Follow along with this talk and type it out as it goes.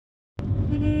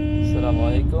আসসালামু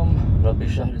আলাইকুম। রব্বি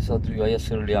ইশরাহ লি সাদরি ওয়া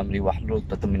ইয়াসসির লি আমরি ওয়াহলুল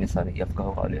উকদাতাম মিন লিসানি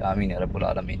ইয়াফকাহু কওলি। আমিন ইয়া রাব্বাল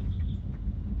আলামিন।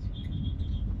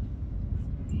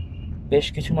 বেশ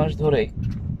কিছু মাস ধরেই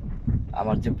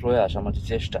আমার যে প্রয়াস, আমার যে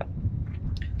চেষ্টা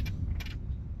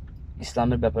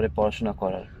ইসলামের ব্যাপারে পড়াশোনা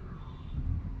করার,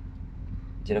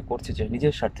 যেটা করছি যে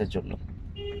নিজের স্বার্থের জন্য,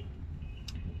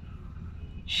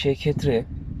 সেই ক্ষেত্রে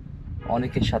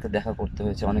অনেকের সাথে দেখা করতে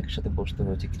হয়েছে, অনেকের সাথে বসতে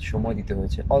হয়েছে, কিছু সময় দিতে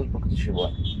হয়েছে, অল্প কিছু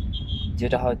সময়,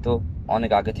 যেটা হয়তো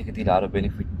অনেক আগে থেকে দিলে আরো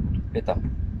বেনিফিট পেতাম।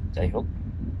 যাই হোক,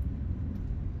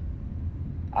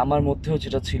 আমার মধ্যেও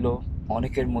যেটা ছিল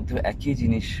অনেকের মধ্যেও একই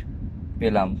জিনিস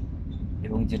পেলাম,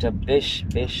 এবং যেটা বেশ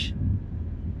বেশ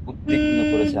উদ্বিগ্ন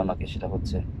করেছে আমাকে, সেটা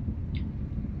হচ্ছে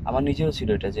আমার নিজেরও ছিল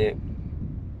এটা যে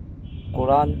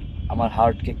কোরআন আমার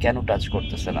হার্টকে কেন টাচ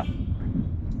করতেছে না।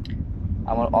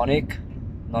 আমার অনেক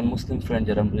নন মুসলিম ফ্রেন্ড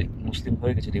যারা মুসলিম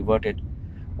হয়ে গেছে, রিভার্টেড,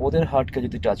 ওদের হার্টকে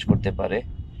যদি টাচ করতে পারে,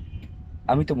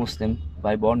 আমি তো মুসলিম,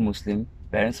 বাই বর্ন মুসলিম,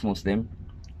 প্যারেন্টস মুসলিম,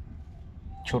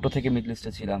 ছোট থেকে মিডল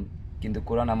ইস্টে ছিলাম, কিন্তু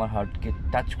কোরআন আমার হার্টকে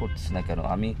টাচ করতেছে না কেন?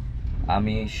 আমি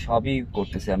আমি সবই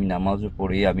করতেছি, আমি নামাজও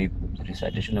পড়ি, আমি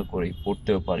রিসাইটেশনও করি,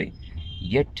 পড়তেও পারি,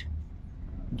 ইয়েট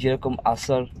যেরকম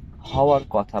আসার হওয়ার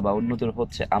কথা বা অন্যদের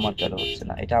হচ্ছে, আমার কেন হচ্ছে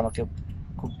না? এটা আমাকে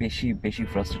খুব বেশি বেশি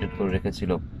ফ্রাস্ট্রেটেড করে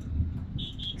রেখেছিল,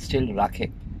 স্টিল রাখে।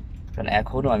 কারণ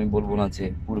এখনও আমি বলবো না যে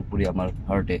পুরোপুরি আমার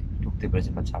হার্টে ঢুকতে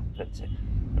পেরেছে বা ছাপ ফেলছে,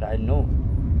 বাট আই নো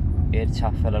এর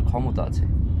ছাপ ফেলার ক্ষমতা আছে।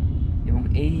 এবং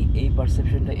এই এই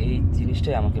পারসেপশনটা, এই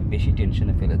জিনিসটাই আমাকে বেশি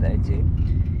টেনশনে ফেলে দেয় যে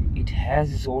it has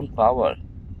is on power,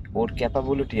 or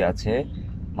capability আছে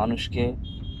মানুষকে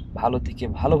ভালো দিকে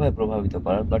ভালোভাবে প্রভাবিত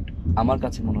করার, বাট আমার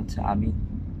কাছে মনে হচ্ছে আমি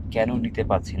কেন নিতে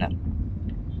পারছি না।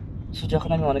 সো যখন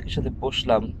আমি অনেকের সাথে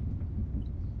বসলাম,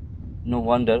 নো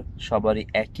ওয়ান্ডার সবারই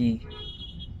একই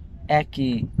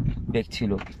একই বেগ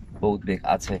ছিল, উদ্বেগ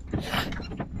আছে।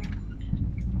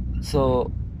 সো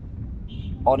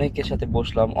অনেকের সাথে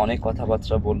বসলাম, অনেক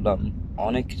কথাবার্তা বললাম,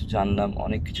 অনেক কিছু জানলাম,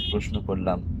 অনেক কিছু প্রশ্ন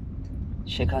করলাম।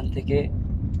 সেখান থেকে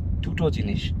দুটো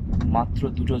জিনিস, মাত্র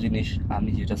দুটো জিনিস আমি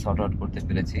যেটা সর্ট আউট করতে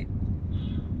পেরেছি,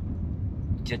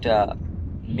 যেটা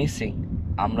মিসিং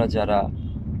আমরা যারা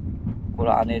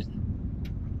কোরআনের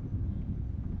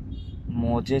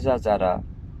মজেজা যারা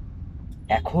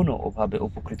এখনো ওভাবে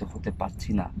উপকৃত হতে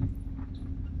পারছি না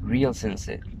রিয়েল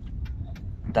সেন্সে,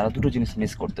 তারা দুটো জিনিস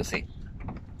মিস করতেছি।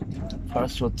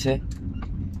 ফার্স্ট হচ্ছে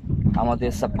আমাদের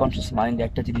সাবকনশিয়াস মাইন্ডে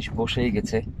একটা জিনিস বসেই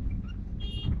গেছে,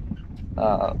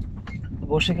 আহ,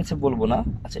 বসে গেছে বলবো না,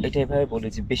 আচ্ছা এটা এভাবে বলি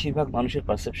যে বেশিরভাগ মানুষের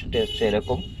পারসেপশনটা হচ্ছে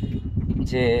এরকম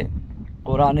যে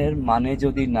কোরআনের মানে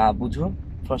যদি না বুঝো,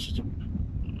 ফার্স্ট হচ্ছে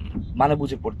মানে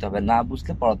বুঝে পড়তে হবে, না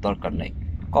বুঝলে পড়ার দরকার নেই।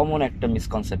 কমন একটা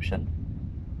মিসকনসেপশন,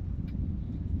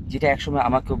 যেটা একসময়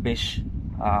আমাকেও বেশ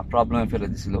প্রবলেমে ফেলে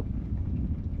দিছিল।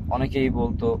 অনেকেই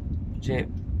বলতো যে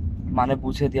মানে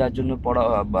বুঝে দেওয়ার জন্য পড়া,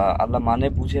 বা আল্লাহ মানে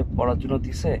বুঝে পড়ার জন্য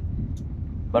দিছে,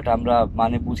 বাট আমরা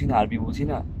মানে বুঝি না, আরবি বুঝি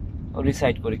না,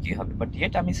 রিসাইড করে কি হবে? বাট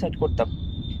এটা আমি রিসাইড করতাম।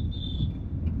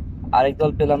 আরেক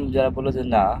দল পেলাম যারা বললো যে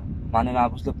না, মানে না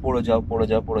বুঝলে পড়ে যাও পড়ে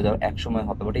যাও পড়ে যাও, এক সময়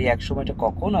হবে, বাট এই এক সময়টা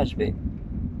কখন আসবে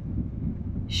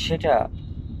সেটা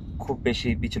খুব বেশি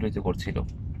বিচলিত করছিল।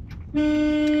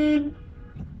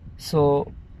 সো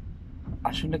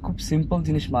আসলে খুব সিম্পল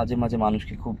জিনিস মাঝে মাঝে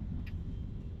মানুষকে খুব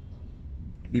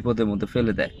বিপদের মধ্যে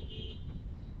ফেলে দেয়,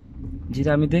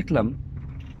 যেটা আমি দেখলাম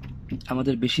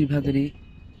আমাদের বেশিরভাগেরই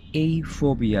এই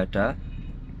ফোবিয়াটা,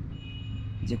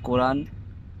 যে কোরআন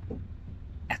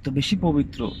এত বেশি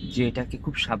পবিত্র যে এটাকে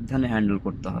খুব সাবধানে হ্যান্ডেল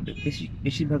করতে হবে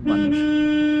বেশিরভাগ মানুষ।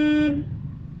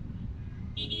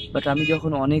 বাট আমি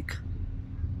যখন অনেক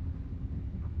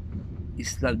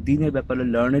ইসলাম দিনের ব্যাপারে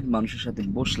লার্নেড মানুষের সাথে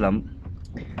বসলাম,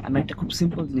 আমি একটা খুব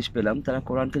সিম্পল জিনিস পেলাম, তারা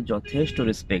কোরআনকে যথেষ্ট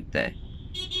রেসপেক্ট দেয়।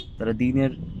 তারা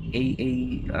দিনের এই এই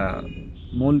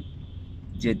মূল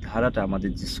যে ধারাটা,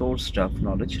 আমাদের যে সোর্সটা অফ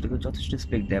নলেজ, সেটাকে যথেষ্ট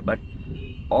রেসপেক্ট দেয়, বাট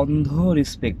অন্ধ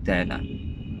রেসপেক্ট দেয় না।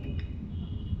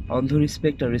 অন্ধ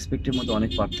রেসপেক্ট আর রেসপেক্টের মধ্যে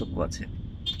অনেক পার্থক্য আছে।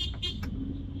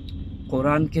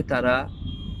 কোরআনকে তারা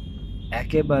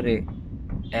একেবারে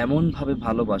এমনভাবে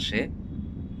ভালোবাসে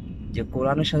যে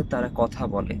কোরআনের সাথে তারা কথা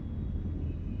বলে।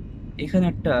 এখানে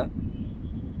একটা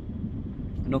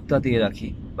নোক্তা দিয়ে রাখি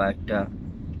বা একটা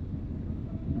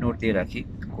নোট দিয়ে রাখি,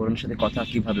 কোরআনের সাথে কথা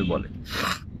কিভাবে বলে।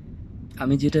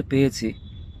 আমি যেটা পেয়েছি,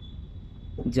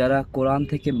 যারা কোরআন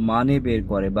থেকে মানে বের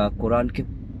করে বা কোরআনকে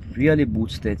রিয়ালি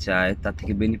বুঝতে চায়, তার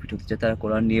থেকে বেনিফিট হতে চায়, তারা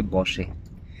কোরআন নিয়ে বসে,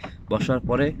 বসার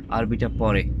পরে আরবিটা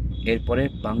পড়ে, এরপরে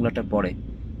বাংলাটা পড়ে,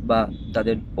 বা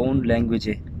তাদের ওন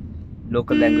ল্যাঙ্গুয়েজে,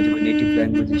 লোকাল ল্যাঙ্গুয়েজে বা নেটিভ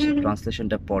ল্যাঙ্গুয়েজে সে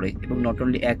ট্রান্সলেশনটা পড়ে, এবং নট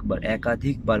অনলি একবার,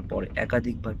 একাধিকবার পড়ে,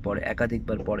 একাধিকবার পড়ে,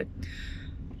 একাধিকবার পড়ে।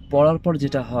 পড়ার পর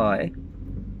যেটা হয়,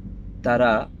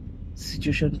 তারা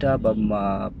সিচুয়েশনটা বা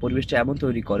পরিবেশটা এমন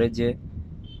তৈরি করে যে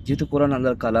যেহেতু কোরআন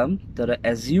আল্লাহর কালাম, তারা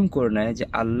অ্যাজিউম করে নেয় যে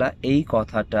আল্লাহ এই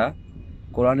কথাটা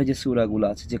কোরআনে যে সূরাগুলো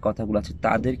আছে, যে কথাগুলো আছে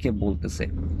তাদেরকে বলতেছে।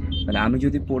 মানে আমি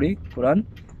যদি পড়ি কোরআন,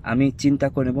 আমি চিন্তা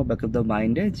করে নেব ব্যাক অফ দ্য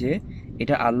মাইন্ডে যে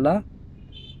এটা আল্লাহ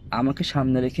আমাকে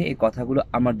সামনে রেখে এই কথাগুলো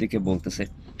আমার দিকে বলতেছে,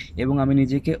 এবং আমি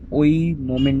নিজেকে ওই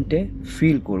মোমেন্টে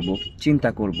ফিল করব, চিন্তা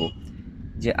করব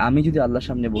যে আমি যদি আল্লাহর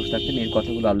সামনে বসে থাকতেন, এই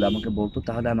কথাগুলো আল্লাহ আমাকে বলতো,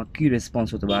 তাহলে আমার কী রেসপন্স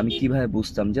হতো বা আমি কীভাবে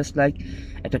বুঝতাম। জাস্ট লাইক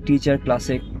একটা টিচার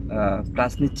ক্লাসে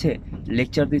ক্লাস নিচ্ছে,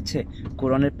 লেকচার দিচ্ছে,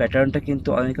 কোরআনের প্যাটার্নটা কিন্তু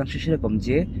অনেকাংশে সেরকম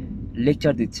যে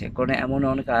লেকচার দিচ্ছে। কোরআনে এমন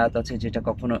অনেক আয়াত আছে যেটা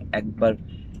কখনো একবার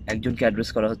একজনকে অ্যাড্রেস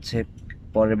করা হচ্ছে,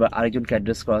 পরের বার আরেকজনকে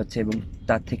অ্যাড্রেস করা হচ্ছে, এবং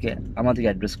তার থেকে আমাদেরকে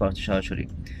অ্যাড্রেস করা হচ্ছে সরাসরি।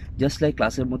 জাস্ট লাইক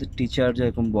ক্লাসের মধ্যে টিচার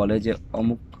যেরকম বলে যে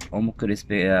অমুক অমুককে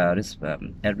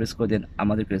অ্যাড্রেস করে দেন,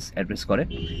 আমাদেরকে অ্যাড্রেস করে।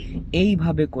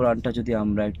 এইভাবে কোরআনটা যদি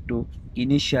আমরা একটু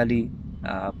ইনিশিয়ালি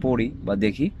পড়ি বা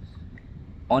দেখি,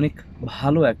 অনেক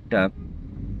ভালো একটা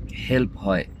হেল্প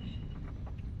হয়।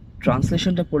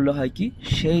 ট্রান্সলেশনটা পড়লে হয় কি,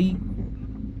 সেই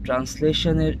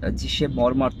ট্রান্সলেশনের যে সে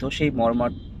মর্মার্থ, সেই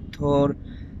মর্মার্থর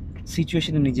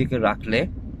সিচুয়েশনে নিজেকে রাখলে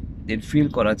দেন ফিল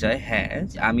করা যায়, হ্যাঁ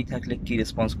যে আমি থাকলে কি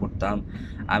রেসপন্স করতাম,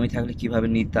 আমি থাকলে কিভাবে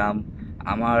নিতাম,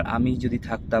 আমি যদি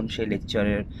থাকতাম সেই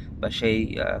লেকচারের বা সেই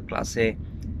ক্লাসে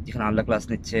যেখানে আল্লাহ ক্লাস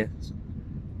নিচ্ছে,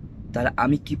 তাহলে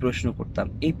আমি কি প্রশ্ন করতাম।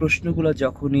 এই প্রশ্নগুলো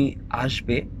যখনই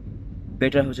আসবে,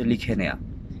 বেটার হচ্ছে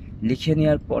লিখে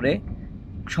নেওয়ার পরে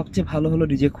সবচেয়ে ভালো হলো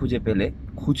নিজে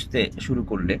খুঁজতে শুরু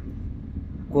করলে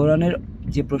কোরআনের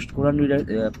যে প্রশ্ন, কোরআন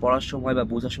পড়ার সময় বা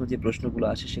বোঝার সময় যে প্রশ্নগুলো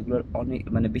আসে সেগুলোর অনেক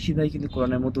মানে বেশিরভাগই কিন্তু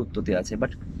কোরআনের মধ্যে উত্তর দেওয়া আছে।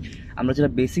 বাট আমরা যারা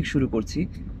বেসিক শুরু করছি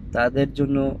তাদের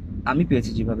জন্য আমি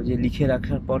পেয়েছি যেভাবে, যে লিখে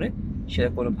রাখার পরে সেটা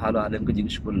কোনো ভালো আলেমকে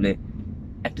জিজ্ঞেস করলে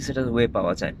একটা সেটা ওয়ে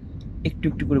পাওয়া যায়, একটু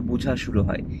একটু করে বোঝা শুরু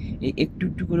হয়। এই একটু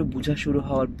একটু করে বোঝা শুরু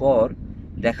হওয়ার পর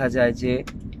দেখা যায় যে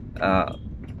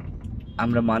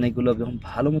আমরা মানেগুলো যখন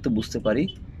ভালো মতো বুঝতে পারি,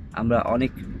 আমরা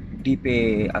অনেক ডিপে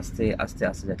আস্তে আস্তে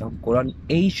আস্তে যাই। তখন কোরআন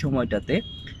এই সময়টাতে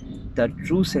তার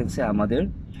ট্রু সেন্সে আমাদের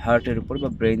হার্টের উপর বা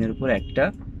ব্রেইনের উপর একটা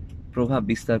প্রভাব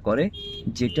বিস্তার করে,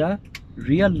 যেটা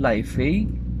রিয়েল লাইফেই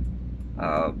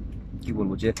কী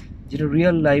বলবো, যেটা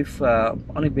রিয়েল লাইফ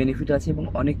অনেক বেনিফিট আছে এবং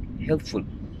অনেক হেল্পফুল।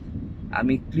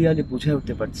 আমি ক্লিয়ারলি বুঝে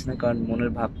উঠতে পারছি না, কারণ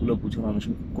মনের ভাবগুলো বোঝানো অনেক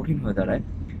সময় কঠিন হয়ে দাঁড়ায়।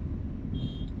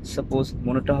 সাপোজ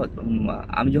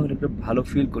আমি যখন একটু ভালো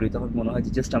ফিল করি, তখন মনে হয়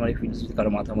যে জাস্ট আমার এই ফিলিংস যদি কারো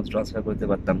মাথার মধ্যে ট্রান্সফার করতে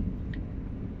পারতাম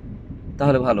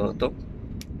তাহলে ভালো হতো।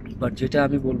 বাট যেটা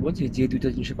আমি বলবো যে দুইটা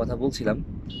জিনিসের কথা বলছিলাম,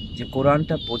 যে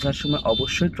কোরআনটা বোঝার সময়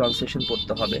অবশ্যই ট্রান্সলেশন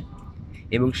পড়তে হবে,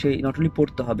 এবং সেই নট অনলি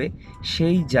পড়তে হবে,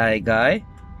 সেই জায়গায়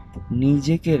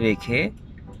নিজেকে রেখে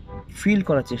ফিল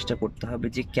করার চেষ্টা করতে হবে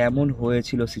যে কেমন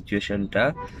হয়েছিল সিচুয়েশনটা।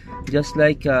 জাস্ট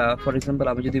লাইক ফর এক্সাম্পল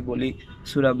আমি যদি বলি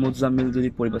সূরা মুজাম্মিল যদি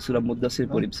পড়ি বা সূরা মুদ্দাসির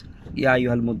পড়ি, ইয়া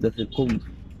আইয়ুহাল মুদ্দাসির কুম,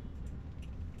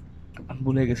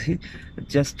 ভুলে গেছি।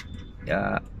 জাস্ট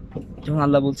যখন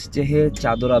আল্লাহ বলছে যে হে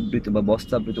চাদর আবৃত বা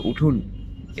বস্ত্র আবৃত, উঠুন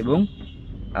এবং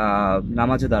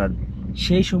নামাজে দাঁড়ান,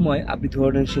 সেই সময় আপনি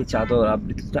ধরে নেন সেই চাদর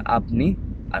আবৃতটা আপনি,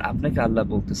 আর আপনাকে আল্লাহ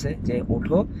বলতেছে যে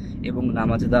ওঠো এবং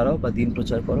নামাজে দাঁড়াও বা দিন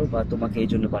প্রচার করো বা তোমাকে এই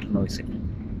জন্য পাঠানো হয়েছে।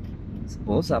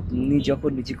 সাপোজ আপনি যখন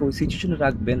নিজেকে ওই সিচুয়েশনে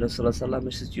রাখবেন, রাসূলুল্লাহ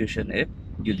সাল্লামের সিচুয়েশনে,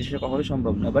 যদি সেটা কখনোই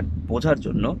সম্ভব না, বাট বোঝার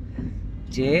জন্য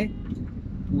যে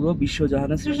পুরো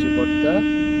বিশ্বজাহানের সৃষ্টিকর্তা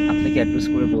আপনাকে অ্যাড্রেস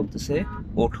করে বলতেছে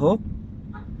ওঠো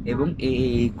এবং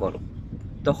এই করো,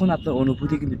 তখন আপনার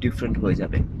অনুভূতি কিন্তু ডিফারেন্ট হয়ে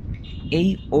যাবে। এই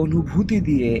অনুভূতি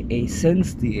দিয়ে, এই সেন্স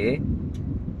দিয়ে,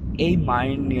 এই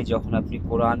মাইন্ড নিয়ে যখন আপনি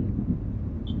কোরআন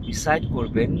রিসাইট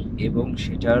করবেন এবং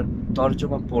সেটার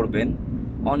তর্জমা পড়বেন,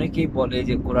 অনেকেই বলে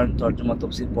যে কোরআন তর্জমা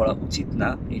তফসির পড়া উচিত না,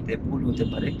 এতে ভুল হতে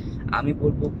পারে। আমি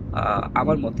বলবো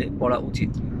আমার মতে পড়া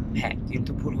উচিত, হ্যাঁ,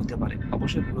 কিন্তু ভুল হতে পারে,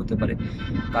 অবশ্যই ভুল হতে পারে,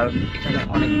 কারণ এখানে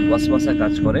অনেক ওয়াসওয়াসা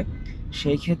কাজ করে।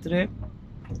 সেই ক্ষেত্রে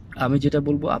আমি যেটা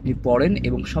বলবো, আপনি পড়েন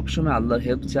এবং সবসময় আল্লাহর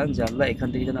হেল্প চান যে আল্লাহ এখান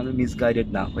থেকে যেন আমি মিসগাইডেড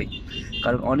না হই।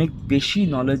 কারণ অনেক বেশি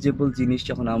নলেজেবল জিনিস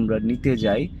যখন আমরা নিতে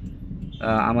যাই,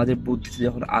 আমাদের বুদ্ধিতে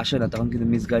যখন আসে না, তখন কিন্তু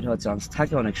মিসগাইড হওয়ার চান্স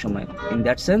থাকে অনেক সময়। ইন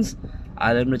দ্যাট সেন্স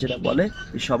আলেমরা যেটা বলে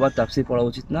যে সবার তাফসীর পড়া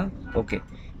উচিত না, ওকে,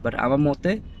 বাট আমার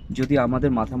মতে যদি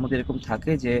আমাদের মাথার মধ্যে এরকম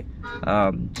থাকে যে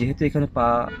যেহেতু এখানে পা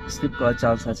স্লিপ করার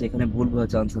চান্স আছে, এখানে ভুল বোঝার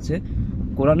চান্স আছে,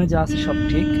 কোরআনে যা আছে সব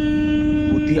ঠিক,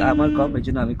 বুদ্ধি আমার কম, এই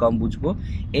জন্য আমি কম বুঝবো,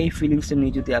 এই ফিলিংসটা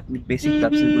নিয়ে যদি আপনি বেসিক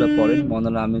তাফসীরগুলো পড়েন,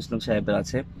 মৌলানা আমির ইসলাম সাহেবের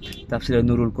আছে তাফসীরে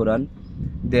নুরুল কোরআন,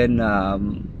 দেন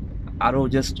আরও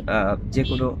জাস্ট যে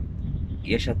কোনো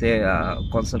এর সাথে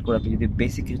কনসাল্ট করে আপনি যদি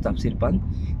বেসিক কিছু তাফসীর পান,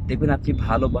 দেখবেন আপনি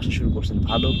ভালোবাসা শুরু করছেন,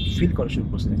 ভালো ফিল করা শুরু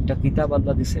করছেন। একটা কিতাব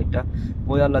আল্লাহ দিচ্ছে, একটা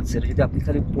বই আল্লাহ দিচ্ছে, যদি আপনি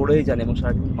খালি পড়েই যান এবং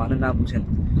সারাদিন মানে না বুঝেন,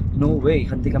 নো ওয়ে,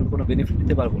 এখান থেকে আমি কোনো বেনিফিট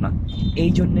নিতে পারবো না।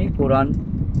 এই জন্যেই কোরআন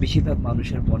বেশিরভাগ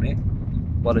মানুষের মনে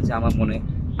বলে যে আমার মনে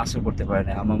আসর করতে পারে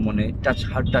না, আমার মনে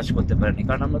হার্ট টাচ করতে পারেনি,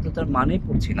 কারণ আমরা তো তার মানেই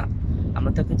পড়ছি না,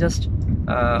 আমরা তাকে জাস্ট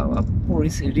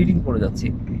রিডিং করে যাচ্ছি।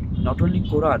 নট অনলি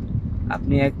কোরআন,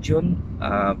 আপনি একজন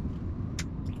আহ,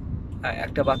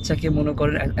 একটা বাচ্চাকে মনে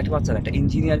করেন, একটা বাচ্চা না, একটা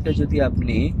ইঞ্জিনিয়ারকে যদি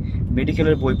আপনি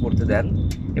মেডিকেলের বই পড়তে দেন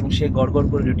এবং সে গড় গড়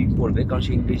করে রিডিং করবে কারণ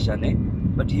সে ইংলিশ জানে,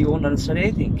 but he won't understand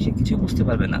anything, সে কিছুই বুঝতে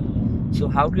পারবে না। সো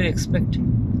হাউ ডু এক্সপেক্ট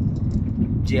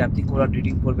যে আপনি কোরআন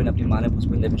রিডিং করবেন, আপনি মানে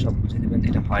বুঝবেন, দেবেন, সব বুঝে নেবেন?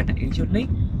 এটা হয় না। এই জন্যই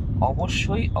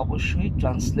অবশ্যই অবশ্যই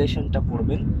ট্রান্সলেশনটা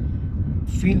পড়বেন,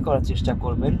 ফিল করার চেষ্টা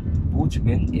করবেন,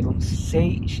 বুঝবেন এবং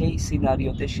সেই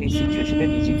সিনারিওতে, সেই সিচুয়েশনে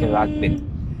নিজেকে রাখবেন।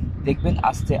 দেখবেন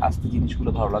আস্তে আস্তে জিনিসগুলো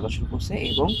ভালো লাগা শুরু করছে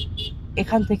এবং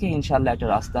এখান থেকে ইনশাল্লাহ একটা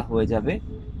রাস্তা হয়ে যাবে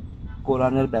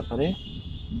কোরআনের ব্যাপারে,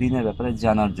 দিনের ব্যাপারে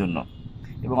জানার জন্য।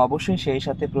 এবং অবশ্যই সেই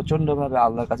সাথে প্রচণ্ডভাবে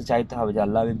আল্লাহর কাছে চাইতে হবে যে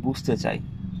আল্লাহ আমি বুঝতে চাই,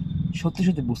 সত্যি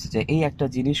সত্যি বুঝতে চাই। এই একটা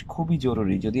জিনিস খুবই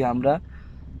জরুরি। যদি আমরা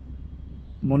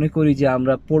মনে করি যে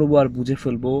আমরা পড়বো আর বুঝে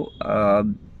ফেলবো,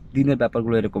 দিনের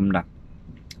ব্যাপারগুলো এরকম না।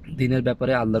 দিনের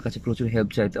ব্যাপারে আল্লাহর কাছে প্রচুর হেল্প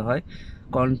চাইতে হয়,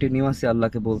 কন্টিনিউয়াসলি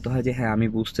আল্লাহকে বলতে হয় যে হ্যাঁ আমি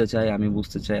বুঝতে চাই, আমি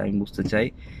বুঝতে চাই, আমি বুঝতে চাই।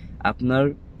 আপনার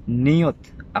নিয়ত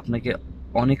আপনাকে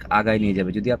অনেক আগায় নিয়ে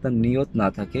যাবে। যদি আপনার নিয়ত না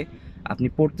থাকে, আপনি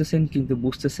পড়তেছেন কিন্তু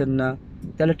বুঝতেছেন না,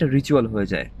 তাহলে একটা রিচুয়াল হয়ে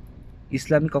যায়।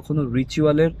 ইসলামে কখনো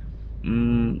রিচুয়ালের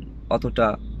অতটা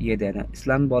ইয়ে দেয় না।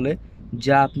 ইসলাম বলে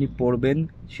যা আপনি পড়বেন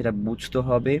সেটা বুঝতে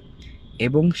হবে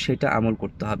এবং সেটা আমল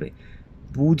করতে হবে।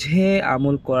 বুঝে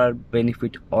আমল করার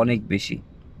বেনিফিট অনেক বেশি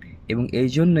এবং এই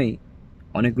জন্যই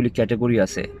অনেকগুলি ক্যাটাগরি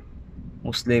আছে: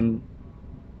 মুসলিম,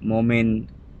 মোমেন,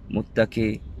 মুত্তাকি,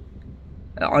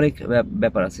 অনেক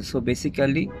ব্যাপার আছে। সো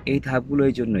বেসিক্যালি এই ধাপগুলো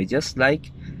এই জন্যই, জাস্ট লাইক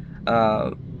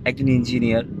একজন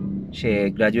ইঞ্জিনিয়ার, সে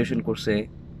গ্র্যাজুয়েশন করছে,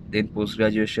 দেন পোস্ট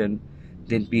গ্র্যাজুয়েশন,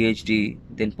 দেন পিএইচডি,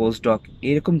 দেন পোস্ট ডক,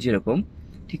 এরকম যেরকম,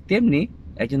 ঠিক তেমনি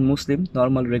একজন মুসলিম,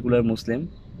 নর্মাল রেগুলার মুসলিম,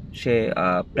 সে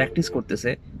প্র্যাকটিস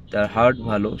করতেছে, তার হার্ট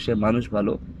ভালো, সে মানুষ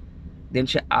ভালো, দেন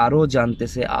সে আরও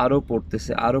জানতেছে, আরও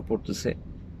পড়তেছে, আরও পড়তেছে,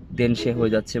 দেন সে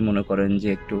হয়ে যাচ্ছে মনে করেন যে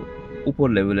একটু উপর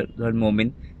লেভেলের, ধরেন মমিন,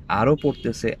 আরও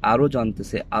পড়তেছে, আরও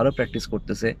জানতেছে, আরও প্র্যাকটিস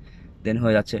করতেছে, দেন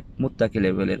হয়ে যাচ্ছে মুত্তাকি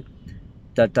লেভেলের।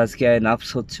 তার তাজকিয়ায়ে নাফস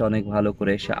হচ্ছে অনেক ভালো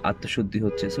করে, সে আত্মশুদ্ধি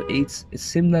হচ্ছে। সো এই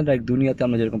সিমিলার লাইক দুনিয়াতে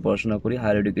আমরা যেরকম পড়াশোনা করি,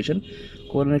 হায়ার এডুকেশন,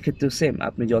 কোরআনের ক্ষেত্রেও সেম।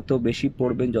 আপনি যত বেশি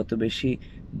পড়বেন, যত বেশি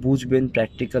বুঝবেন,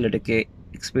 প্র্যাকটিক্যাল এটাকে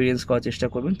এক্সপিরিয়েন্স করার চেষ্টা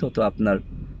করবেন, তত আপনার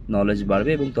নলেজ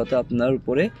বাড়বে এবং তত আপনার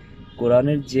উপরে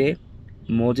কোরআনের যে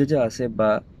মজেজা আছে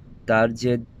বা তার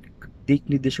যে দিক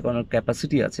নির্দেশনার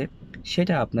ক্যাপাসিটি আছে,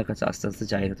 সেটা আপনার কাছে আস্তে আস্তে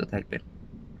জাহির হতে থাকবে।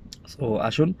 সো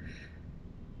আসুন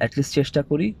অ্যাটলিস্ট চেষ্টা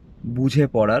করি বুঝে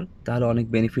পড়ার, তাহলে অনেক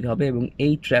বেনিফিট হবে এবং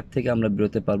এই ট্র্যাপ থেকে আমরা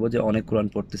বেরোতে পারবো যে অনেক কোরআন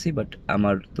পড়তেছি বাট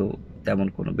আমার তো তেমন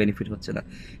কোনো বেনিফিট হচ্ছে না।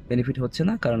 বেনিফিট হচ্ছে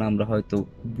না কারণ আমরা হয়তো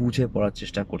বুঝে পড়ার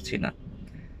চেষ্টা করছি না।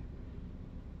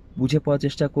 বুঝে পড়ার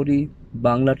চেষ্টা করি,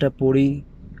 বাংলাটা পড়ি,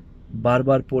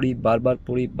 বারবার পড়ি, বারবার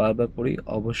পড়ি, বারবার পড়ি,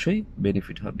 অবশ্যই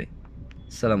বেনিফিট হবে।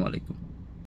 আসসালামু আলাইকুম।